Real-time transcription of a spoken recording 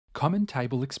Common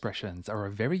table expressions are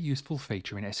a very useful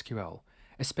feature in SQL,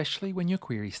 especially when your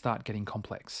queries start getting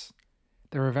complex.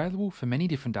 They're available for many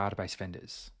different database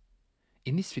vendors.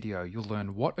 In this video, you'll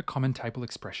learn what a common table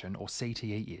expression or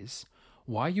CTE is,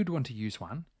 why you'd want to use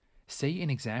one, see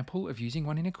an example of using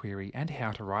one in a query, and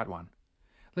how to write one.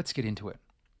 Let's get into it.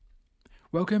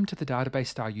 Welcome to the Database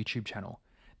Star YouTube channel,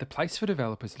 the place for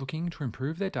developers looking to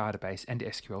improve their database and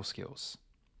SQL skills.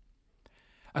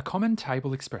 A common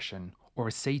table expression, or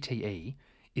a CTE,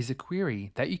 is a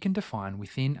query that you can define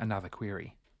within another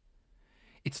query.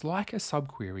 It's like a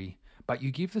subquery, but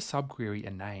you give the subquery a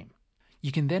name.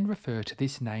 You can then refer to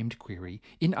this named query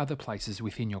in other places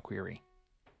within your query.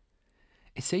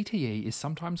 A CTE is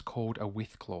sometimes called a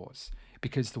with clause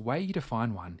because the way you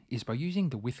define one is by using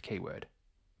the with keyword.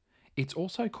 It's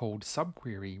also called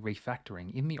subquery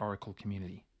refactoring in the Oracle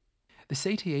community. The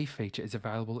CTE feature is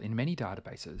available in many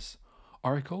databases: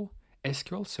 Oracle,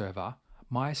 SQL Server,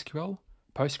 MySQL,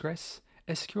 Postgres,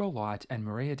 SQLite and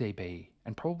MariaDB,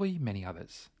 and probably many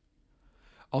others.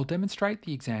 I'll demonstrate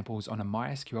the examples on a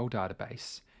MySQL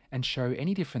database and show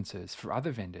any differences for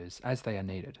other vendors as they are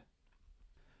needed.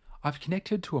 I've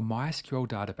connected to a MySQL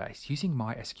database using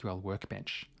MySQL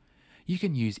Workbench. You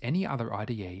can use any other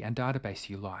IDE and database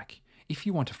you like if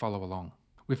you want to follow along.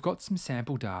 We've got some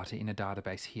sample data in a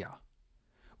database here.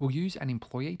 We'll use an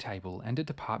employee table and a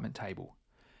department table.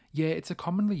 Yeah, it's a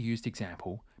commonly used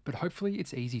example, but hopefully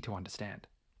it's easy to understand.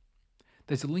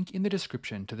 There's a link in the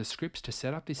description to the scripts to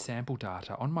set up this sample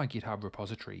data on my GitHub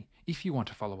repository if you want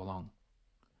to follow along.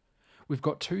 We've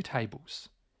got two tables.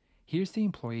 Here's the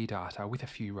employee data with a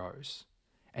few rows,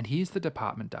 and here's the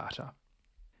department data.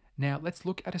 Now let's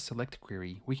look at a select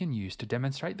query we can use to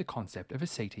demonstrate the concept of a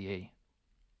CTE.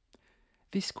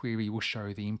 This query will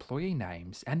show the employee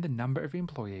names and the number of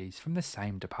employees from the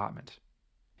same department.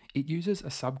 It uses a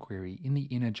subquery in the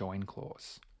inner join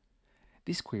clause.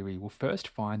 This query will first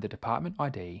find the department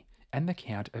ID and the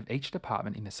count of each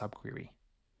department in the subquery.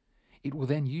 It will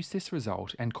then use this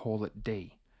result and call it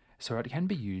D, so it can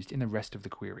be used in the rest of the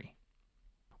query.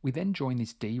 We then join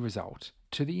this D result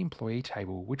to the employee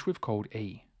table, which we've called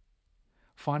E.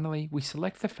 Finally, we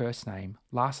select the first name,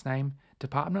 last name,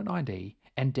 department ID,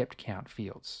 and depth count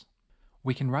fields.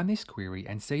 We can run this query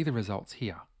and see the results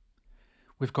here.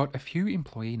 We've got a few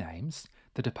employee names,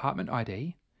 the department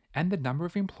ID, and the number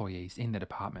of employees in the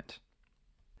department.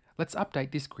 Let's update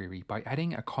this query by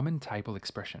adding a common table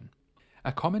expression.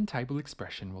 A common table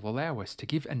expression will allow us to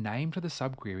give a name to the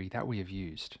subquery that we have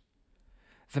used.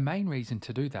 The main reason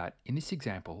to do that in this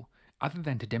example, other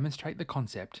than to demonstrate the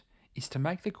concept, is to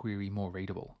make the query more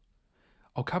readable.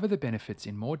 I'll cover the benefits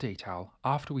in more detail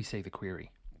after we see the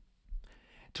query.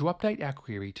 To update our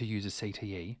query to use a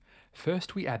CTE,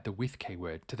 first we add the with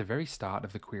keyword to the very start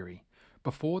of the query,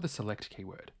 before the select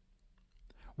keyword.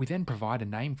 We then provide a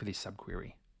name for this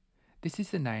subquery. This is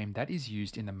the name that is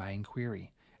used in the main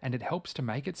query, and it helps to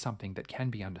make it something that can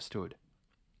be understood.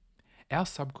 Our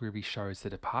subquery shows the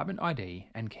department ID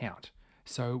and count,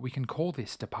 so we can call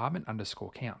this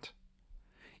department_count.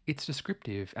 It's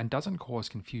descriptive and doesn't cause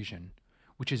confusion,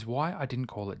 which is why I didn't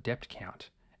call it depth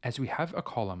count, as we have a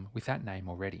column with that name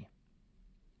already.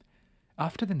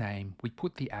 After the name, we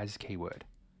put the as keyword.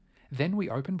 Then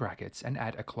we open brackets and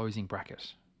add a closing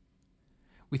bracket.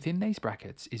 Within these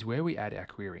brackets is where we add our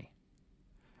query.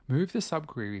 Move the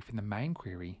subquery from the main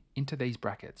query into these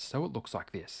brackets so it looks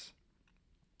like this.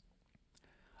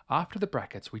 After the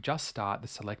brackets, we just start the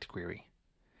select query.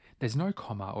 There's no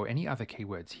comma or any other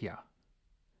keywords here.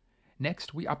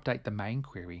 Next, we update the main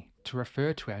query to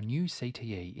refer to our new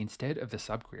CTE instead of the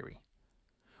subquery.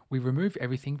 We remove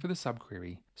everything for the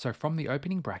subquery, so from the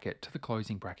opening bracket to the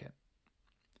closing bracket.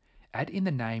 Add in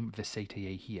the name of the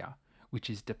CTE here, which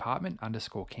is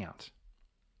department_count.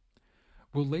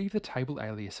 We'll leave the table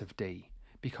alias of D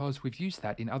because we've used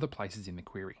that in other places in the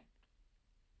query.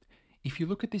 If you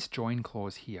look at this join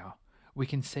clause here, we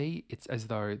can see it's as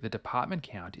though the department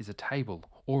count is a table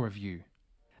or a view.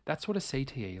 That's what a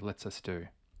CTE lets us do.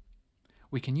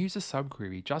 We can use a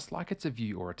subquery just like it's a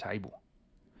view or a table.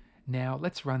 Now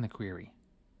let's run the query.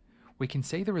 We can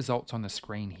see the results on the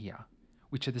screen here,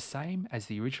 which are the same as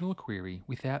the original query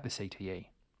without the CTE.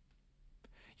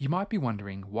 You might be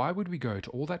wondering, why would we go to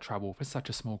all that trouble for such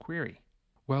a small query?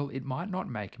 Well, it might not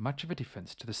make much of a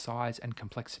difference to the size and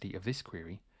complexity of this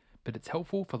query, but it's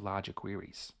helpful for larger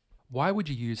queries. Why would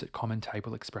you use a common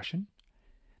table expression?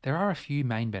 There are a few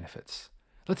main benefits.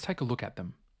 Let's take a look at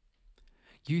them.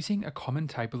 Using a common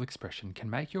table expression can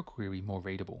make your query more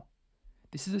readable.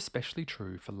 This is especially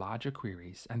true for larger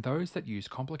queries and those that use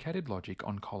complicated logic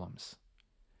on columns.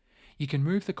 You can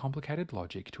move the complicated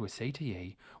logic to a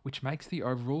CTE, which makes the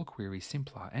overall query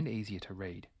simpler and easier to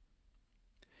read.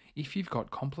 If you've got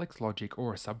complex logic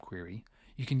or a subquery,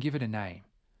 you can give it a name.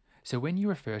 So when you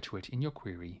refer to it in your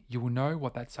query, you will know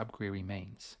what that subquery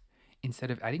means, instead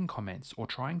of adding comments or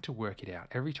trying to work it out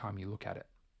every time you look at it.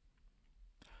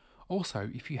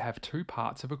 Also, if you have two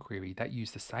parts of a query that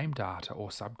use the same data or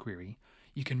subquery,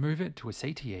 you can move it to a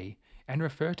CTE and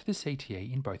refer to the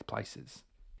CTE in both places.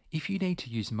 If you need to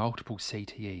use multiple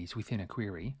CTEs within a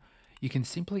query, you can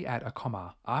simply add a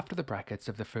comma after the brackets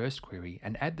of the first query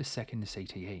and add the second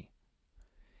CTE.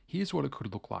 Here's what it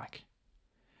could look like.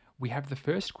 We have the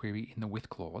first query in the with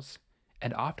clause,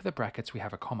 and after the brackets we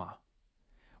have a comma.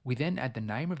 We then add the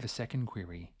name of the second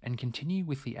query and continue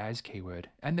with the as keyword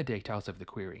and the details of the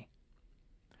query.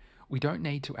 We don't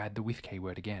need to add the with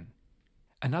keyword again.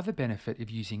 Another benefit of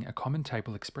using a common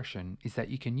table expression is that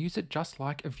you can use it just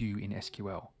like a view in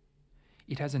SQL.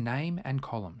 It has a name and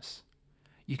columns.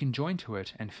 You can join to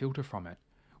it and filter from it,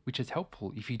 which is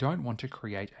helpful if you don't want to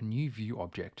create a new view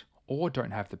object or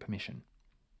don't have the permission.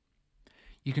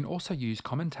 You can also use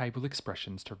common table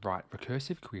expressions to write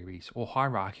recursive queries or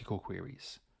hierarchical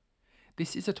queries.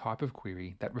 This is a type of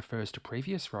query that refers to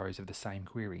previous rows of the same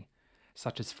query,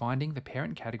 such as finding the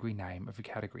parent category name of a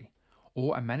category,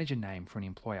 or a manager name for an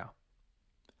employer.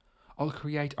 I'll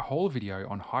create a whole video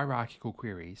on hierarchical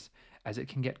queries as it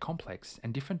can get complex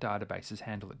and different databases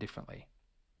handle it differently.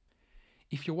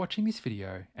 If you're watching this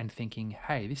video and thinking,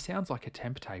 hey, this sounds like a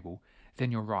temp table,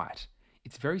 then you're right.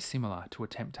 It's very similar to a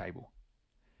temp table.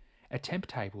 A temp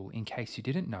table, in case you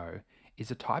didn't know,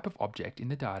 is a type of object in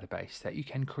the database that you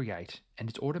can create and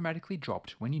it's automatically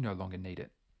dropped when you no longer need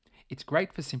it. It's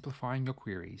great for simplifying your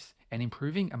queries and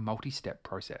improving a multi-step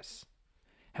process.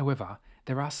 However,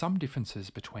 there are some differences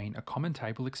between a common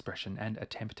table expression and a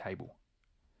temp table.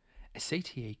 A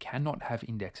CTE cannot have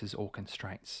indexes or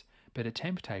constraints, but a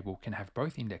temp table can have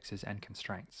both indexes and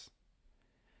constraints.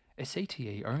 A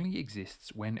CTE only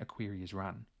exists when a query is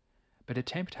run, but a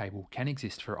temp table can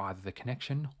exist for either the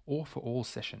connection or for all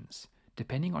sessions,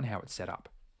 depending on how it's set up.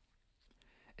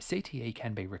 A CTE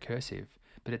can be recursive,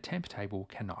 but a temp table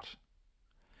cannot.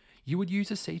 You would use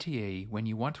a CTE when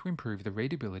you want to improve the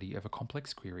readability of a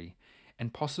complex query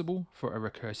and possible for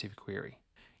a recursive query.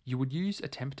 You would use a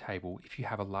temp table if you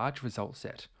have a large result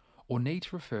set or need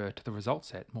to refer to the result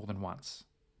set more than once.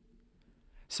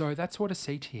 So that's what a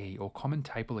CTE or common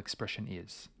table expression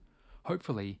is.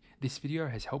 Hopefully, this video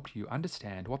has helped you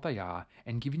understand what they are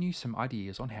and given you some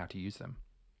ideas on how to use them.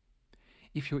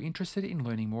 If you're interested in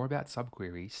learning more about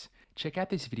subqueries, check out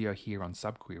this video here on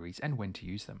subqueries and when to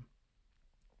use them.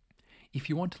 If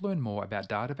you want to learn more about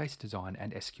database design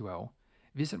and SQL,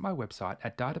 visit my website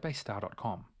at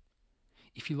databasestar.com.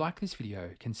 If you like this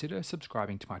video, consider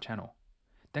subscribing to my channel.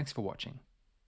 Thanks for watching.